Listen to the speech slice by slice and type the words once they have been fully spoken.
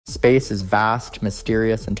Space is vast,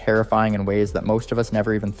 mysterious, and terrifying in ways that most of us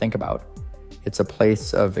never even think about. It's a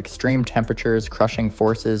place of extreme temperatures, crushing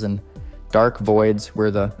forces, and dark voids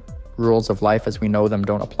where the rules of life as we know them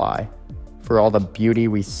don't apply. For all the beauty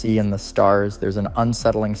we see in the stars, there's an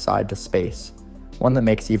unsettling side to space, one that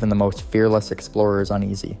makes even the most fearless explorers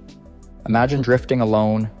uneasy. Imagine drifting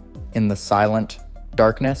alone in the silent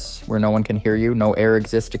darkness where no one can hear you, no air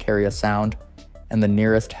exists to carry a sound, and the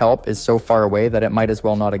nearest help is so far away that it might as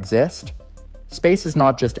well not exist. Space is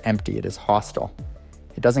not just empty, it is hostile.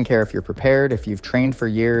 It doesn't care if you're prepared, if you've trained for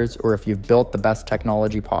years, or if you've built the best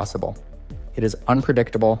technology possible. It is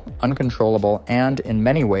unpredictable, uncontrollable, and in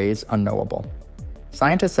many ways, unknowable.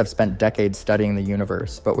 Scientists have spent decades studying the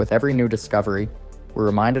universe, but with every new discovery, we're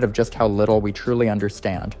reminded of just how little we truly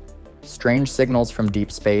understand. Strange signals from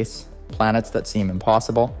deep space, planets that seem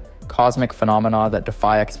impossible, cosmic phenomena that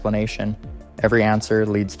defy explanation. Every answer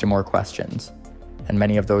leads to more questions, and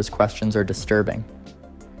many of those questions are disturbing.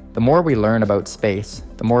 The more we learn about space,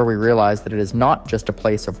 the more we realize that it is not just a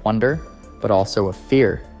place of wonder, but also of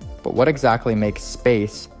fear. But what exactly makes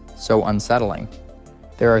space so unsettling?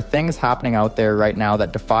 There are things happening out there right now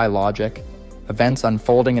that defy logic, events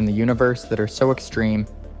unfolding in the universe that are so extreme,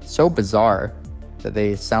 so bizarre, that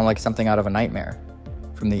they sound like something out of a nightmare.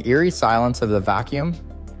 From the eerie silence of the vacuum,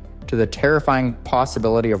 to the terrifying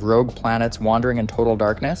possibility of rogue planets wandering in total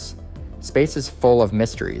darkness, space is full of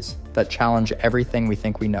mysteries that challenge everything we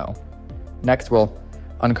think we know. Next, we'll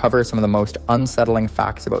uncover some of the most unsettling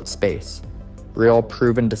facts about space, real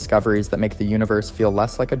proven discoveries that make the universe feel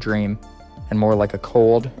less like a dream and more like a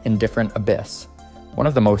cold, indifferent abyss. One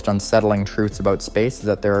of the most unsettling truths about space is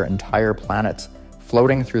that there are entire planets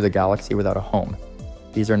floating through the galaxy without a home.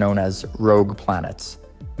 These are known as rogue planets,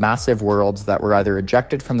 massive worlds that were either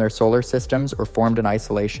ejected from their solar systems or formed in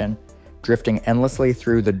isolation, drifting endlessly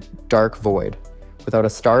through the dark void. Without a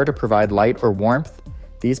star to provide light or warmth,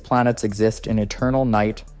 these planets exist in eternal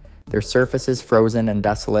night, their surfaces frozen and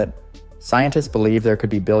desolate. Scientists believe there could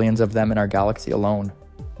be billions of them in our galaxy alone,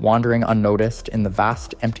 wandering unnoticed in the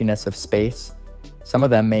vast emptiness of space. Some of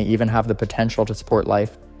them may even have the potential to support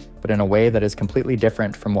life, but in a way that is completely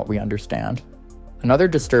different from what we understand. Another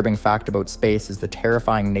disturbing fact about space is the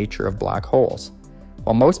terrifying nature of black holes.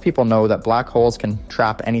 While most people know that black holes can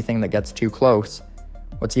trap anything that gets too close,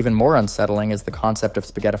 what's even more unsettling is the concept of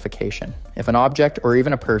spaghettification. If an object or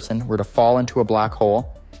even a person were to fall into a black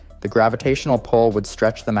hole, the gravitational pull would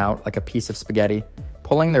stretch them out like a piece of spaghetti,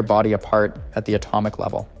 pulling their body apart at the atomic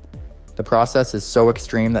level. The process is so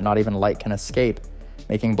extreme that not even light can escape,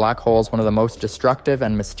 making black holes one of the most destructive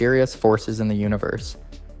and mysterious forces in the universe.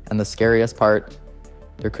 And the scariest part,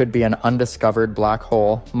 there could be an undiscovered black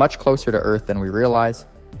hole much closer to Earth than we realize.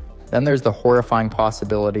 Then there's the horrifying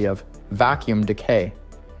possibility of vacuum decay.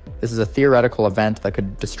 This is a theoretical event that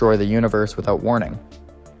could destroy the universe without warning.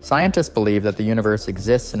 Scientists believe that the universe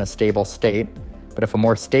exists in a stable state, but if a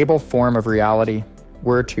more stable form of reality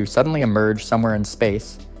were to suddenly emerge somewhere in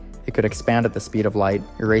space, it could expand at the speed of light,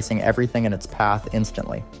 erasing everything in its path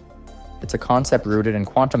instantly. It's a concept rooted in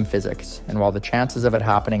quantum physics, and while the chances of it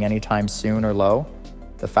happening anytime soon are low,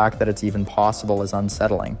 the fact that it's even possible is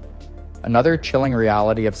unsettling. Another chilling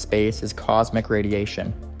reality of space is cosmic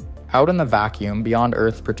radiation. Out in the vacuum, beyond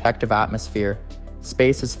Earth's protective atmosphere,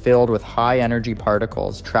 space is filled with high-energy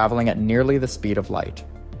particles traveling at nearly the speed of light.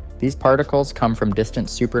 These particles come from distant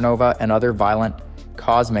supernova and other violent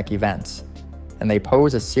cosmic events, and they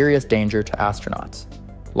pose a serious danger to astronauts.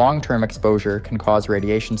 Long-term exposure can cause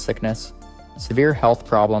radiation sickness, severe health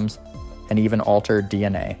problems, and even alter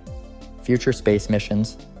DNA. Future space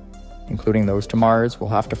missions, including those to Mars, will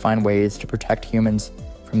have to find ways to protect humans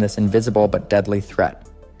from this invisible but deadly threat.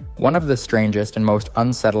 One of the strangest and most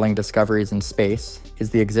unsettling discoveries in space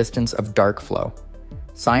is the existence of dark flow.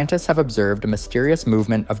 Scientists have observed a mysterious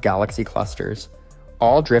movement of galaxy clusters,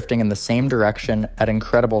 all drifting in the same direction at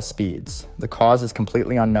incredible speeds. The cause is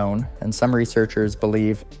completely unknown, and some researchers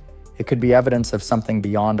believe it could be evidence of something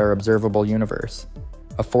beyond our observable universe.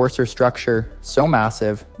 A force or structure so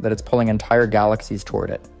massive that it's pulling entire galaxies toward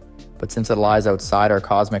it. But since it lies outside our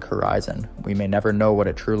cosmic horizon, we may never know what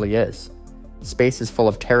it truly is. Space is full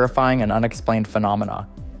of terrifying and unexplained phenomena.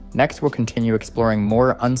 Next, we'll continue exploring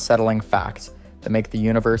more unsettling facts that make the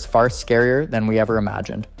universe far scarier than we ever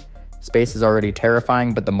imagined. Space is already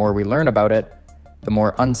terrifying, but the more we learn about it, the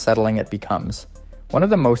more unsettling it becomes. One of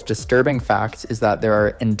the most disturbing facts is that there are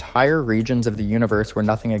entire regions of the universe where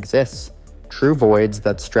nothing exists. True voids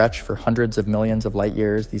that stretch for hundreds of millions of light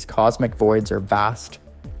years. These cosmic voids are vast,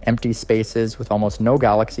 empty spaces with almost no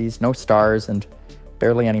galaxies, no stars, and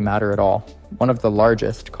barely any matter at all. One of the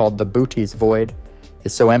largest, called the Bootes Void,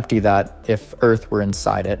 is so empty that if Earth were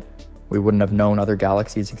inside it, we wouldn't have known other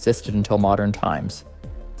galaxies existed until modern times.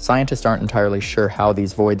 Scientists aren't entirely sure how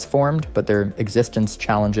these voids formed, but their existence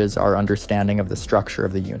challenges our understanding of the structure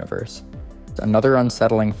of the universe. Another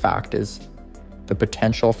unsettling fact is the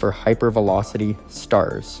potential for hypervelocity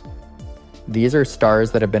stars. These are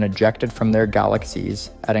stars that have been ejected from their galaxies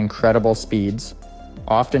at incredible speeds,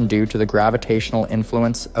 often due to the gravitational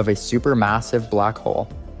influence of a supermassive black hole.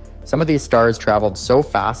 Some of these stars traveled so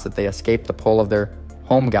fast that they escaped the pull of their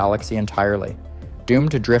home galaxy entirely,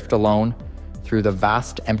 doomed to drift alone through the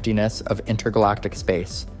vast emptiness of intergalactic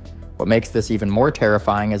space. What makes this even more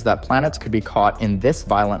terrifying is that planets could be caught in this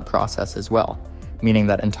violent process as well, meaning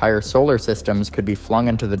that entire solar systems could be flung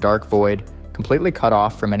into the dark void, completely cut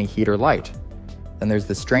off from any heat or light. Then there's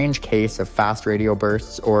the strange case of fast radio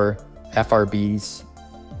bursts, or FRBs.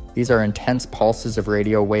 These are intense pulses of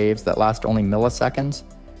radio waves that last only milliseconds,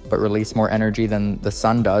 but release more energy than the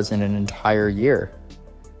sun does in an entire year.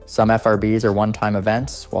 Some FRBs are one-time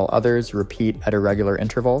events, while others repeat at irregular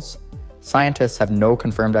intervals. Scientists have no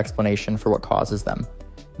confirmed explanation for what causes them,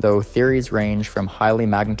 though theories range from highly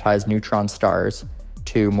magnetized neutron stars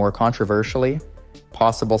to, more controversially,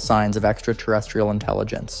 possible signs of extraterrestrial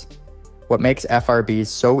intelligence. What makes FRBs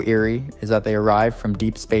so eerie is that they arrive from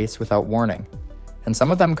deep space without warning, and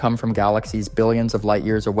some of them come from galaxies billions of light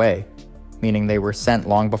years away, meaning they were sent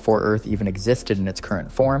long before Earth even existed in its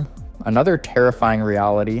current form. Another terrifying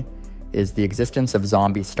reality is the existence of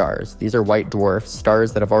zombie stars. These are white dwarfs,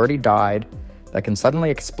 stars that have already died, that can suddenly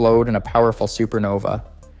explode in a powerful supernova.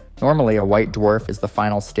 Normally, a white dwarf is the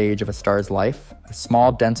final stage of a star's life, a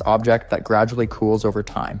small, dense object that gradually cools over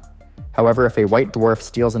time. However, if a white dwarf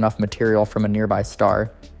steals enough material from a nearby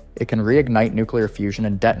star, it can reignite nuclear fusion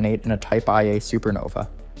and detonate in a Type Ia supernova.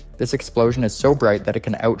 This explosion is so bright that it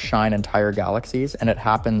can outshine entire galaxies, and it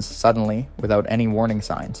happens suddenly without any warning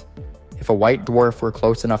signs. If a white dwarf were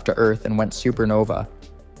close enough to Earth and went supernova,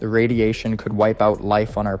 the radiation could wipe out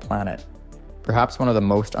life on our planet. Perhaps one of the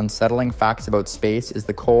most unsettling facts about space is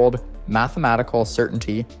the cold, mathematical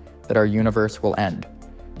certainty that our universe will end.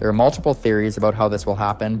 There are multiple theories about how this will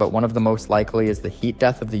happen, but one of the most likely is the heat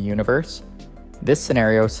death of the universe. This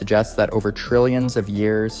scenario suggests that over trillions of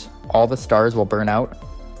years, all the stars will burn out,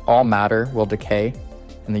 all matter will decay,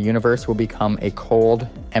 and the universe will become a cold,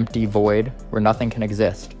 empty void where nothing can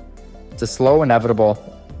exist. It's a slow, inevitable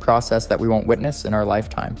process that we won't witness in our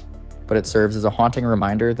lifetime, but it serves as a haunting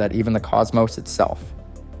reminder that even the cosmos itself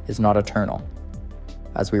is not eternal.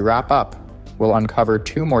 As we wrap up, we'll uncover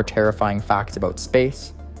two more terrifying facts about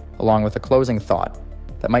space, along with a closing thought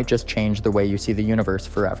that might just change the way you see the universe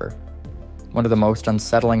forever. One of the most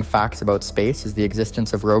unsettling facts about space is the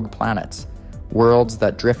existence of rogue planets, worlds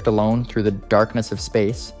that drift alone through the darkness of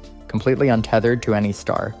space, completely untethered to any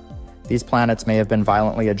star. These planets may have been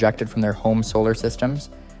violently ejected from their home solar systems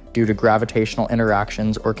due to gravitational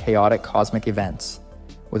interactions or chaotic cosmic events.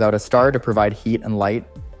 Without a star to provide heat and light,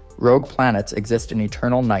 rogue planets exist in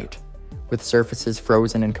eternal night, with surfaces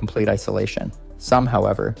frozen in complete isolation. Some,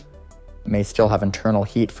 however, may still have internal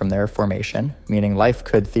heat from their formation, meaning life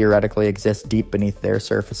could theoretically exist deep beneath their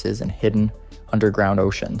surfaces in hidden underground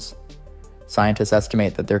oceans. Scientists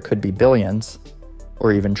estimate that there could be billions,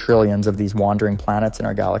 or even trillions of these wandering planets in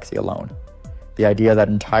our galaxy alone. The idea that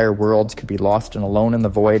entire worlds could be lost and alone in the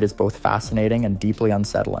void is both fascinating and deeply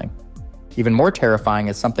unsettling. Even more terrifying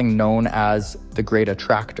is something known as the Great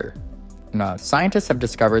Attractor. Now, scientists have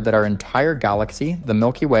discovered that our entire galaxy, the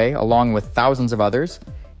Milky Way, along with thousands of others,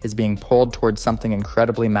 is being pulled towards something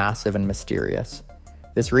incredibly massive and mysterious.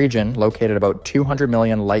 This region, located about 200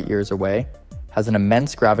 million light years away, has an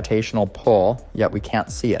immense gravitational pull, yet we can't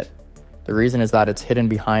see it. The reason is that it's hidden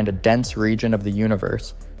behind a dense region of the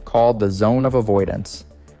universe called the Zone of Avoidance,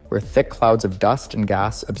 where thick clouds of dust and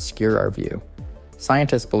gas obscure our view.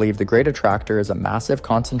 Scientists believe the Great Attractor is a massive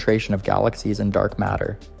concentration of galaxies and dark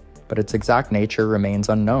matter, but its exact nature remains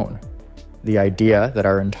unknown. The idea that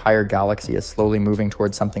our entire galaxy is slowly moving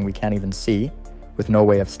towards something we can't even see, with no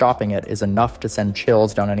way of stopping it, is enough to send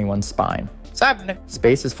chills down anyone's spine.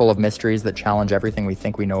 Space is full of mysteries that challenge everything we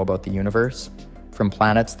think we know about the universe. From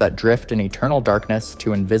planets that drift in eternal darkness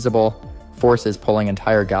to invisible forces pulling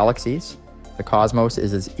entire galaxies, the cosmos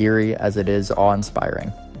is as eerie as it is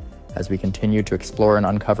awe-inspiring. As we continue to explore and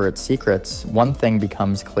uncover its secrets, one thing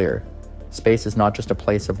becomes clear. Space is not just a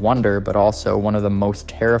place of wonder, but also one of the most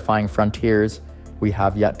terrifying frontiers we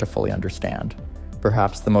have yet to fully understand.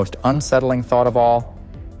 Perhaps the most unsettling thought of all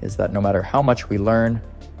is that no matter how much we learn,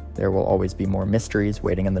 there will always be more mysteries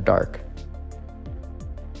waiting in the dark.